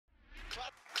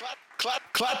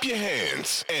Clap your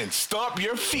hands and stomp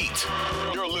your feet.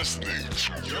 You're listening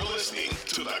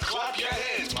to the Clap Your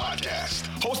Hands podcast,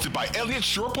 hosted by Elliot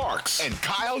Shore-Parks and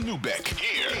Kyle Neubeck.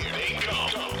 Here they come.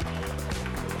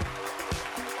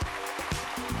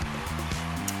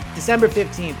 December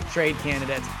 15th, trade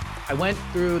candidates. I went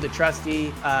through the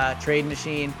trusty trade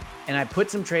machine and I put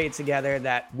some trades together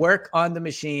that work on the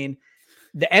machine.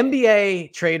 The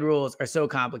NBA trade rules are so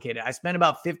complicated. I spent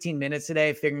about 15 minutes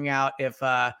today figuring out if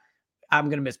I'm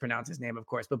going to mispronounce his name, of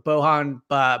course, but Bojan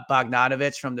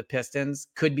Bogdanovic from the Pistons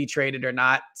could be traded or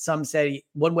not. Some said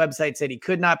one website said he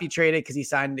could not be traded because he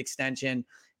signed an extension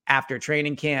after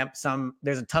training camp.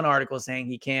 There's a ton of articles saying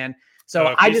he can.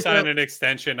 So if he signed an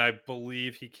extension, I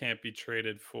believe he can't be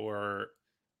traded for.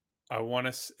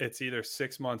 It's either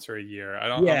 6 months or a year.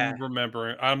 I'm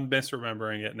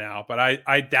misremembering it now, but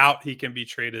I doubt he can be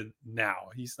traded now.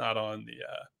 He's not on the.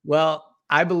 Well,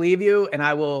 I believe you, and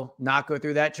I will not go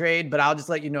through that trade, but I'll just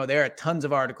let you know there are tons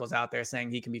of articles out there saying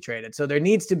he can be traded. So there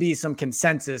needs to be some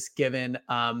consensus given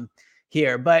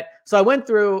here. But so I went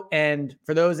through, and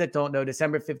for those that don't know,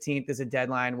 December 15th is a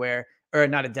deadline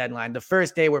not a deadline, the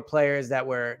first day where players that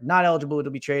were not eligible to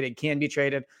be traded can be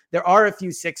traded. There are a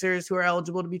few Sixers who are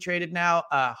eligible to be traded now.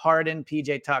 Harden,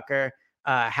 PJ Tucker,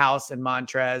 House, and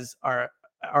Montrez are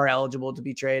eligible to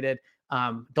be traded.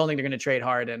 Don't think they're going to trade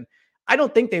Harden. I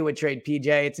don't think they would trade PJ.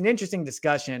 It's an interesting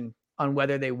discussion on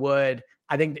whether they would.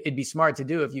 I think it'd be smart to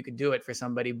do if you could do it for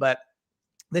somebody. But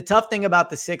the tough thing about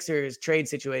the Sixers trade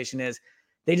situation is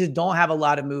they just don't have a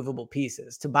lot of movable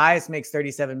pieces. Tobias makes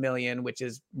 $37 million, which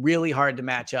is really hard to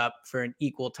match up for an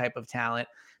equal type of talent.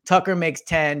 Tucker makes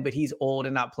 10, but he's old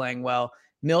and not playing well.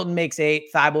 Milton makes 8,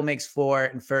 Thibault makes 4,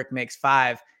 and Furk makes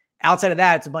 5. Outside of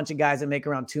that, it's a bunch of guys that make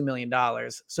around $2 million.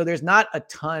 So there's not a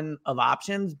ton of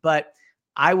options, but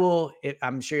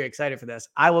I'm sure you're excited for this.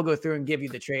 I will go through and give you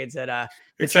the trades that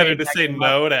excited to say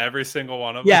no to every single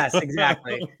one of them. Yes,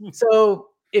 exactly. So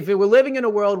if it were living in a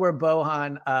world where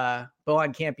Bojan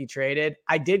can't be traded,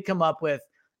 I did come up with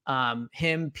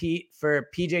Pete for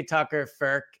PJ Tucker,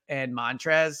 Furk, and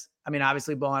Montrez. I mean,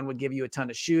 obviously Bojan would give you a ton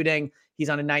of shooting. He's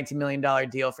on a $19 million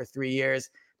deal for 3 years.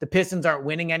 The Pistons aren't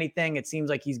winning anything. It seems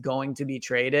like he's going to be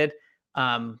traded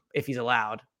if he's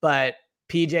allowed. But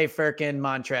PJ, Furk, and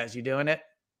Montrez, you doing it?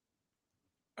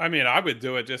 I mean, I would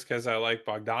do it just because I like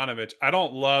Bogdanovic. I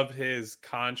don't love his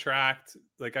contract.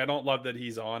 Like, I don't love that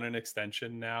he's on an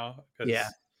extension now. Yeah.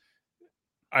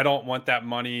 I don't want that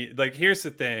money. Like, here's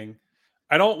the thing.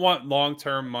 I don't want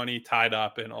long-term money tied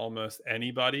up in almost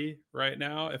anybody right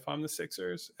now if I'm the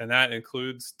Sixers, and that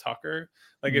includes Tucker.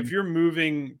 Like, if you're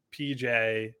moving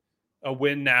PJ, a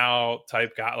win now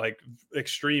type guy, like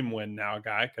extreme win now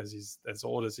guy, because he's as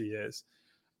old as he is,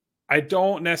 I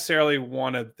don't necessarily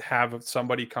want to have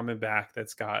somebody coming back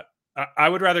that's got, I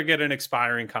would rather get an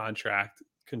expiring contract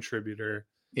contributor.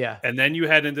 Yeah. And then you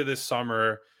head into this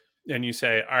summer and you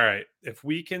say, all right, if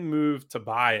we can move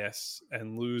Tobias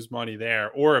and lose money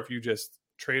there, or if you just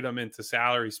trade them into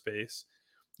salary space,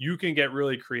 you can get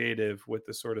really creative with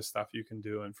the sort of stuff you can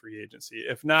do in free agency.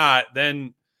 If not,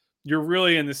 then you're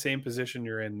really in the same position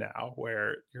you're in now,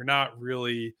 where you're not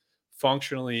really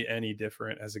functionally any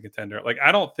different as a contender. Like,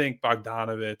 I don't think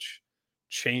Bogdanovic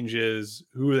changes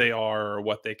who they are or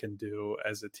what they can do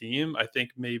as a team. I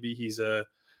think maybe he's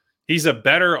a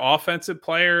better offensive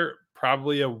player,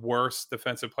 probably a worse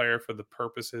defensive player for the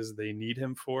purposes they need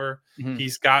him for.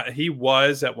 Mm-hmm. He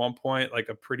was at one point like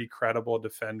a pretty credible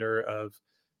defender of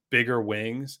bigger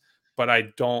wings, but I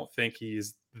don't think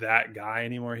he's that guy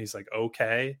anymore. He's like,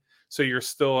 okay. So you're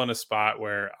still in a spot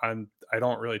where I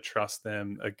don't really trust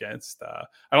them against.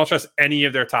 I don't trust any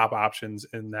of their top options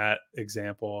in that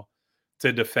example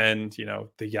to defend. The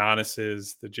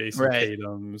Giannis's, the Jason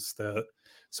Tatums.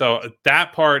 So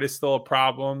that part is still a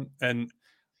problem. And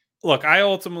look, I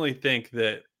ultimately think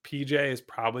that PJ is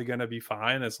probably going to be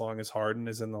fine as long as Harden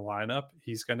is in the lineup.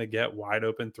 He's going to get wide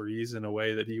open threes in a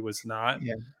way that he was not.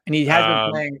 Yeah, and he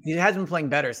has been playing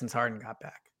better since Harden got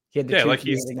back.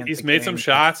 He's made some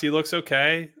shots. He looks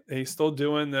okay. He's still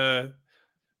doing the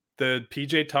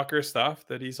PJ Tucker stuff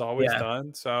that he's always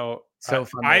done. So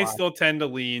I still tend to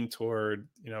lean toward,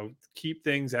 keep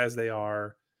things as they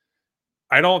are.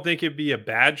 I don't think it'd be a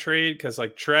bad trade because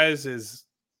like Trez is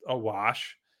a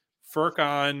wash.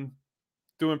 Furkan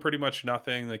doing pretty much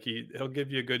nothing. Like he'll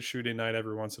give you a good shooting night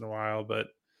every once in a while, but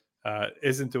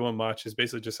isn't doing much. Is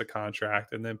basically just a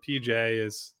contract. And then PJ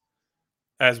is,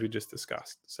 as we just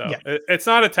discussed. So it's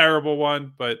not a terrible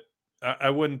one, but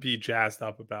I wouldn't be jazzed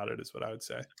up about it is what I would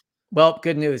say. Well,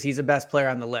 good news. He's the best player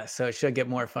on the list, so it should get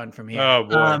more fun from here. Oh,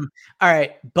 boy. All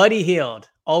right. Buddy Hield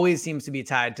always seems to be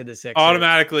tied to the Sixers.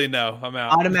 Automatically, no. I'm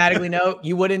out. Automatically, no.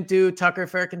 You wouldn't do Tucker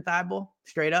Thibault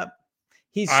straight up?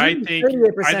 I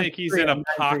think he's an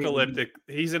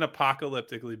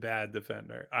apocalyptically bad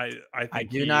defender. I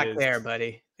do not care,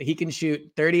 buddy. He can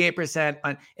shoot 38%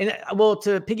 on, and well,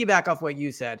 to piggyback off what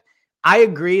you said, I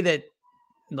agree that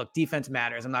look, defense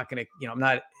matters. I'm not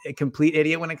a complete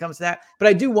idiot when it comes to that, but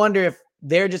I do wonder if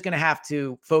they're just going to have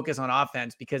to focus on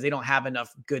offense because they don't have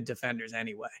enough good defenders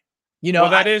anyway.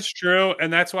 Well, that is true.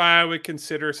 And that's why I would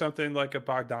consider something like a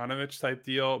Bogdanovich type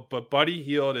deal. But Buddy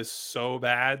Hield is so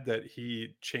bad that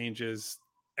he changes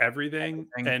everything.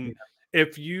 And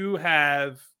if you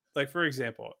have, like, for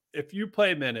example, if you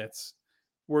play minutes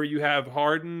where you have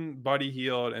Harden, Buddy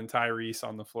Hield, and Tyrese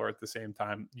on the floor at the same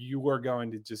time, you are going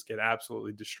to just get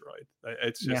absolutely destroyed.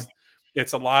 It's just,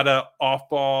 it's a lot of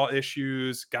off-ball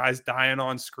issues, guys dying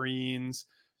on screens,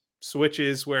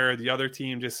 switches where the other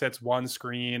team just sets one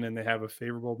screen and they have a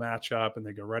favorable matchup and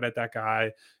they go right at that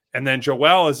guy. And then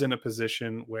Joel is in a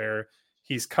position where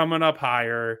he's coming up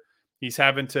higher. He's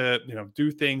having to,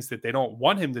 do things that they don't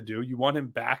want him to do. You want him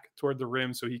back toward the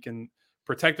rim so he can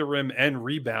protect the rim and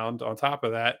rebound on top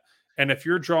of that. And if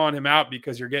you're drawing him out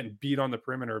because you're getting beat on the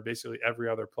perimeter basically every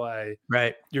other play,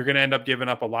 right, you're going to end up giving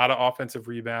up a lot of offensive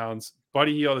rebounds.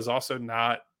 Buddy Hield is also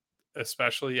not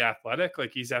especially athletic.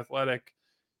 Like, he's athletic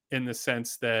in the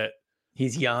sense that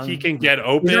he's young. He can get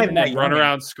open and run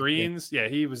around screens. Yeah,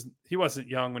 he wasn't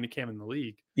young when he came in the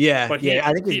league. Yeah, but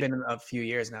I think he's been a few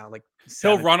years now. Like,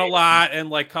 he'll run a lot and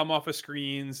like come off of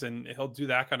screens and he'll do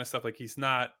that kind of stuff. Like, he's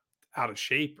not out of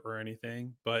shape or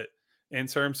anything, but in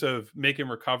terms of making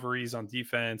recoveries on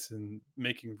defense and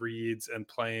making reads and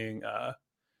playing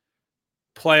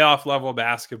playoff level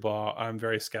basketball, I'm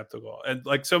very skeptical. And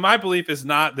so my belief is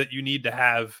not that you need to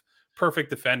have perfect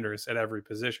defenders at every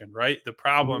position, right? The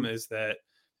problem is that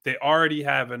they already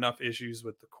have enough issues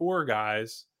with the core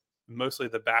guys, mostly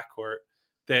the backcourt,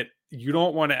 that you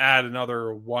don't want to add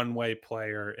another one-way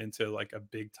player into like a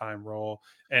big time role.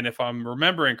 And if I'm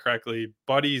remembering correctly,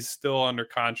 Buddy's still under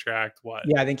contract. What?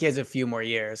 Yeah, I think he has a few more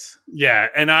years. Yeah,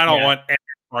 and I don't want any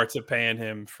parts of paying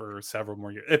him for several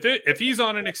more years. If he's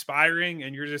on an expiring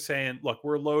and you're just saying, look,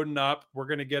 we're loading up, we're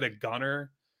going to get a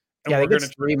gunner. And we're going to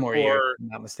 3 more years.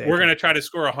 Not mistaken. We're going to try to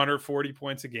score 140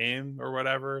 points a game or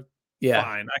whatever. Yeah,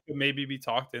 fine. I could maybe be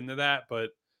talked into that,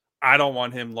 but I don't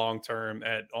want him long-term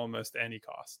at almost any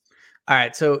cost. All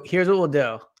right. So here's what we'll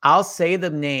do. I'll say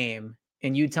the name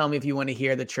and you tell me if you want to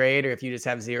hear the trade or if you just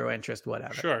have zero interest,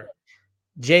 whatever. Sure.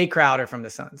 Jay Crowder from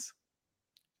the Suns.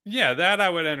 Yeah, that I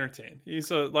would entertain. He's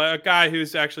a guy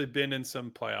who's actually been in some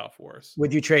playoff wars.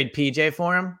 Would you trade PJ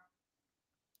for him?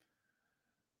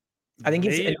 I think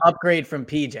he's an upgrade from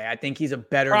PJ. I think he's a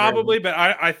better probably, but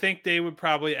I think they would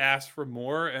probably ask for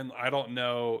more. And I don't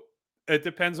know. It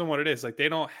depends on what it is. Like, they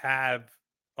don't have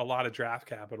a lot of draft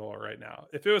capital right now.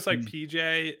 If it was like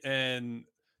PJ and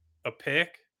a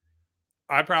pick,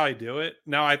 I'd probably do it.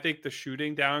 Now, I think the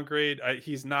shooting downgrade,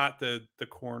 he's not the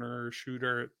corner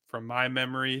shooter from my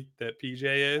memory that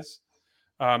PJ is.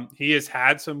 He has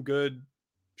had some good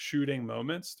shooting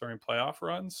moments during playoff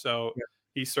runs. So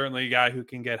he's certainly a guy who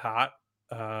can get hot.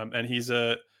 And he's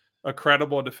a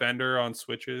credible defender on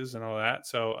switches and all that.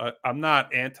 So I'm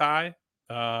not anti.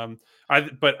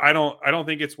 But I don't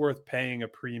think it's worth paying a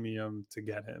premium to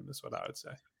get him, is what I would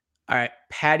say. All right.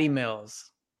 Patty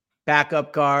Mills,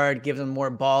 backup guard, gives him more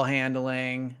ball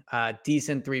handling,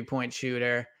 decent 3-point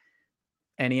shooter.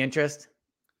 Any interest?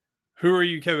 Who are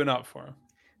you giving up for him?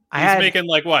 He's making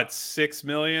like what, $6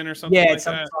 million or something like that?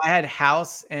 So I had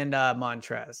House and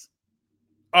Montrez.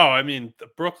 Oh, I mean,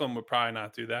 Brooklyn would probably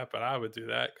not do that, but I would do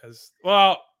that because,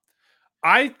 well,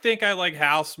 I think I like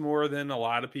House more than a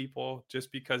lot of people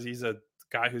just because he's a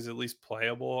guy who's at least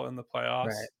playable in the playoffs.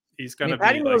 Right. He's going to be.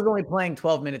 Patty Mills is only playing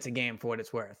 12 minutes a game for what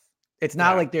it's worth. It's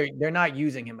not like they're not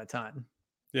using him a ton.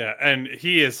 Yeah, and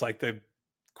he is like the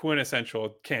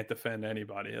quintessential can't defend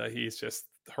anybody. Like, he's just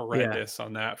horrendous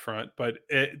on that front. But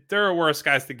there are worse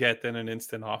guys to get than an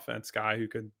instant offense guy who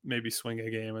could maybe swing a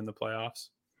game in the playoffs.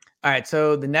 All right,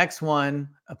 so the next one,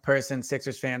 a person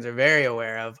Sixers fans are very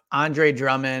aware of, Andre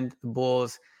Drummond, the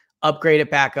Bulls, upgraded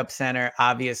backup center,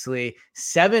 obviously.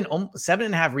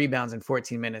 7.5 rebounds in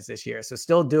 14 minutes this year. So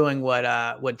still doing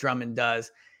what Drummond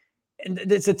does. And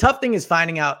it's a tough thing is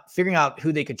figuring out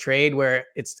who they could trade where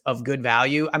it's of good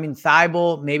value. I mean,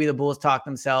 Thibault, maybe the Bulls talk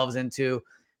themselves into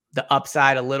the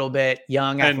upside a little bit.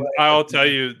 Young. And I'll tell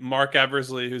you, Mark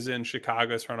Eversley, who's in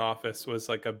Chicago's front office, was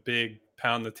like a big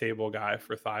pound the table guy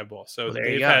for Thibault. So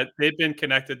they've been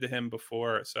connected to him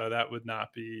before. So that would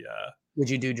not be Would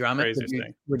you do Drummond? Craziest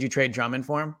thing. Would you trade Drummond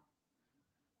for him?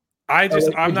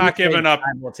 I'm not giving up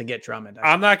to get Drummond.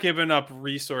 I'm not giving up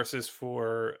resources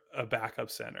for a backup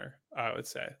center, I would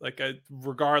say. Like,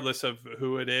 regardless of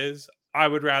who it is, I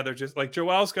would rather just, like,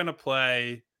 Joel's going to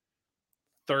play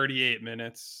 38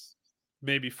 minutes,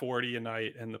 maybe 40 a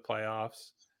night in the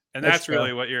playoffs. And that's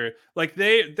really what you're like.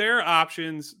 Their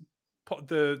options,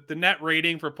 the net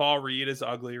rating for Paul Reed is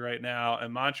ugly right now,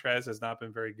 and Montrez has not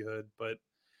been very good, but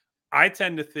I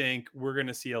tend to think we're going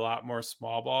to see a lot more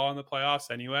small ball in the playoffs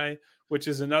anyway, which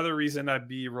is another reason I'd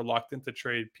be reluctant to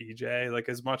trade PJ. Like,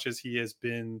 as much as he has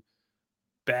been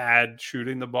bad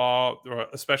shooting the ball, or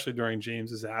especially during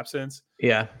James's absence,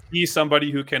 he's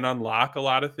somebody who can unlock a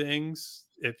lot of things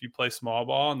if you play small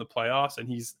ball in the playoffs, and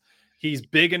he's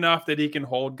big enough that he can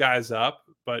hold guys up,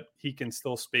 but he can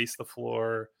still space the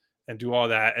floor and do all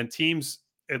that. And teams,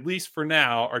 at least for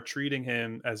now, are treating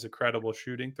him as a credible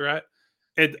shooting threat.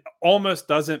 It almost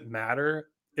doesn't matter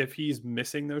if he's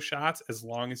missing those shots as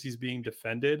long as he's being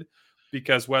defended,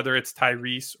 because whether it's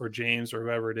Tyrese or James or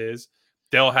whoever it is,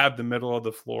 they'll have the middle of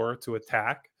the floor to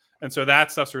attack. And so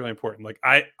that stuff's really important. Like,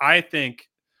 I think,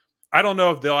 I don't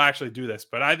know if they'll actually do this,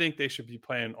 but I think they should be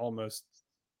playing almost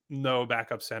no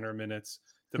backup center minutes,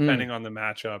 depending on the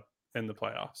matchup in the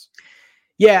playoffs.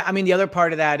 Yeah. I mean, the other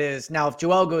part of that is, now if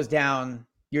Joel goes down,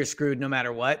 you're screwed no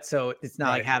matter what. So it's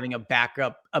not like having a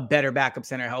better backup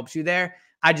center helps you there.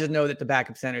 I just know that the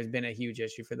backup center has been a huge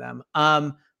issue for them.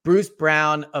 Bruce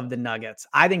Brown of the Nuggets.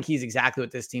 I think he's exactly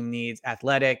what this team needs.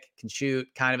 Athletic, can shoot,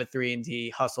 kind of a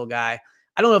 3-and-D hustle guy.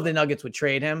 I don't know if the Nuggets would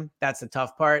trade him. That's the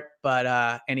tough part, but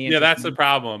that's the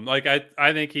problem. Like,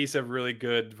 I think he's a really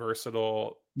good,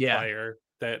 versatile player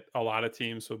that a lot of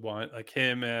teams would want, like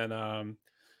him, and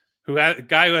a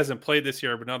guy who hasn't played this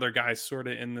year, but another guy sort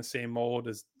of in the same mold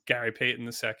as Gary Payton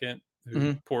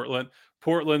II,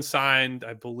 Portland signed,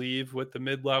 I believe, with the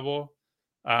mid-level,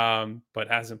 but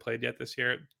hasn't played yet this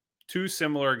year. Two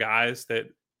similar guys that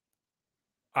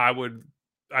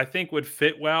I think would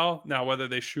fit well. Now, whether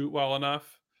they shoot well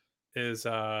enough is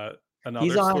another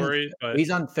story. But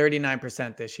he's on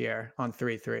 39% this year on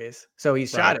 3 threes. So he's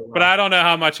shot it well. But I don't know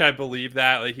how much I believe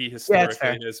that. Like, he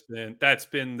historically that's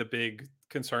been the big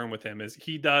concern with him, is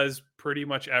he does pretty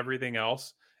much everything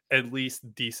else at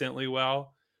least decently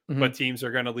well, but teams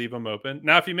are going to leave him open.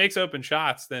 Now, if he makes open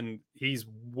shots, then he's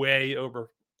way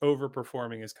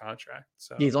overperforming his contract.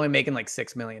 So he's only making like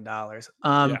 $6 million.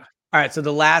 All right, so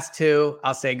the last two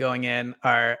I'll say going in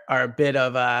are a bit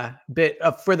of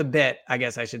for the bit, I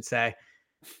guess I should say.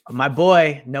 My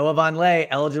boy Noah Vonleh,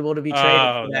 eligible to be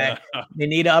traded today. No. They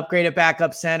need to upgrade at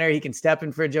backup center. He can step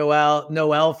in for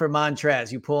Noel for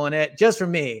Montrez. You pulling it? Just for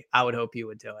me, I would hope you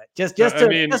would do it. Just for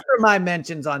my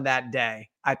mentions on that day.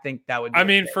 I think that would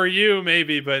be for you,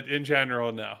 maybe, but in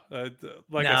general, no. I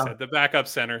said, the backup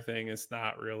center thing is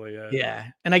not really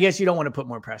and I guess you don't want to put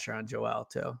more pressure on Joel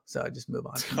too. So just move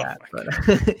on from that.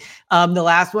 But the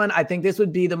last one, I think this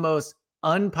would be the most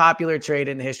unpopular trade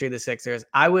in the history of the Sixers.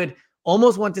 I would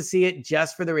almost want to see it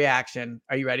just for the reaction.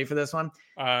 Are you ready for this one?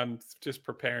 I'm just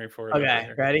preparing for it. Okay,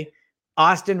 ready?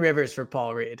 Austin Rivers for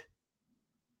Paul Reed.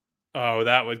 Oh,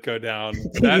 that would go down.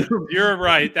 You're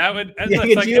right. That would.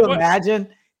 Could you imagine?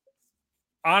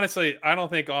 Honestly, I don't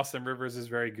think Austin Rivers is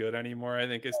very good anymore. I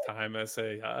think his time as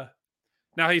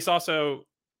now he's also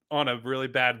on a really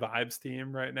bad vibes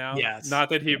team right now. Yes. Not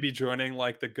that he'd be joining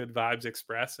like the Good Vibes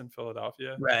Express in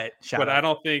Philadelphia. Right. But I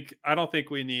don't think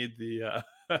we need the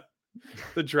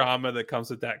the drama that comes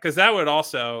with that, because that would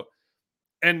also,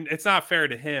 and it's not fair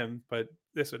to him, but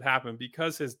this would happen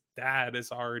because his dad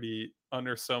is already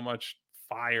under so much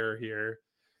fire here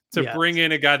to bring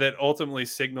in a guy that ultimately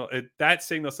signals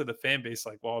to the fan base,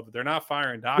 like, well, they're not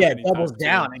firing Doc. Yeah, doubles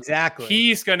down. Exactly.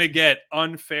 He's going to get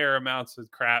unfair amounts of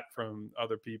crap from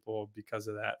other people because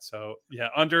of that. So yeah,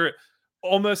 under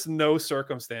almost no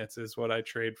circumstances would I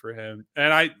trade for him.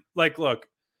 And look,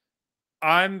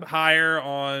 I'm higher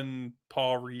on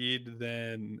Paul Reed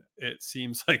than it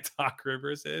seems like Doc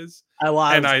Rivers is.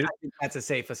 I think that's a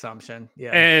safe assumption.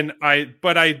 Yeah.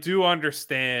 But I do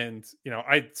understand,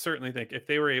 I certainly think if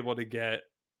they were able to get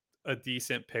a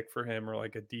decent pick for him, or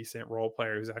like a decent role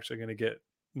player who's actually going to get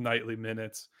nightly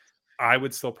minutes, I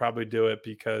would still probably do it,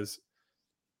 because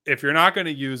if you're not going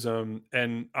to use him,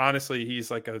 and honestly, he's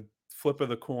like a flip of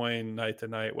the coin night to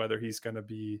night, whether he's going to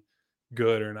be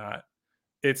good or not.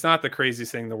 It's not the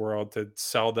craziest thing in the world to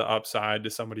sell the upside to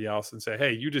somebody else and say,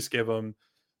 hey, you just give him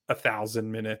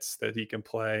 1,000 minutes that he can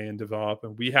play and develop,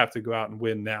 and we have to go out and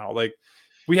win now. Like,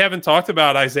 we haven't talked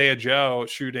about Isaiah Joe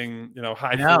shooting,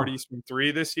 high 40s from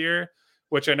 3 this year,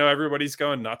 which I know everybody's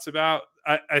going nuts about.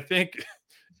 I think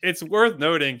it's worth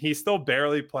noting he's still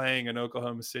barely playing in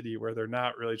Oklahoma City, where they're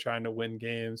not really trying to win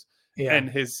games. Yeah. And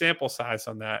his sample size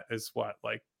on that is what,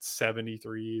 like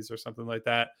 73s or something like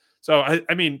that. So,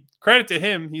 I mean, credit to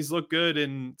him. He's looked good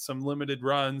in some limited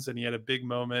runs, and he had a big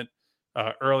moment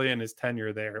early in his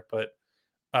tenure there. But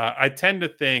I tend to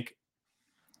think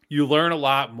you learn a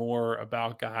lot more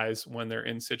about guys when they're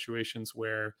in situations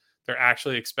where they're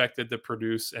actually expected to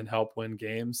produce and help win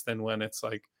games than when it's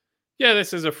like, yeah,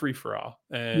 this is a free for all.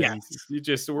 And we're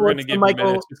going to give him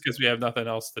minutes just because we have nothing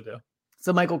else to do. It's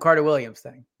the Michael Carter-Williams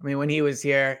thing. I mean, when he was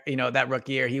here, that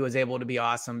rookie year, he was able to be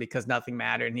awesome because nothing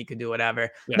mattered and he could do whatever.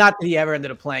 Yeah. Not that he ever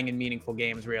ended up playing in meaningful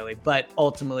games, really, but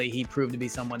ultimately he proved to be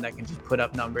someone that can just put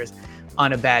up numbers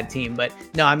on a bad team. But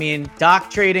no, I mean, Doc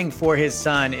trading for his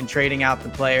son and trading out the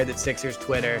player that Sixers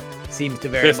Twitter seems to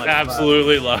very much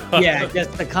absolutely love. Yeah,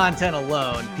 just the content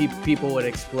alone, people would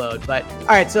explode. But all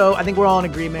right, so I think we're all in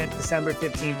agreement. December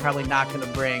 15th probably not going to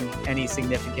bring any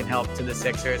significant help to the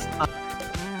Sixers.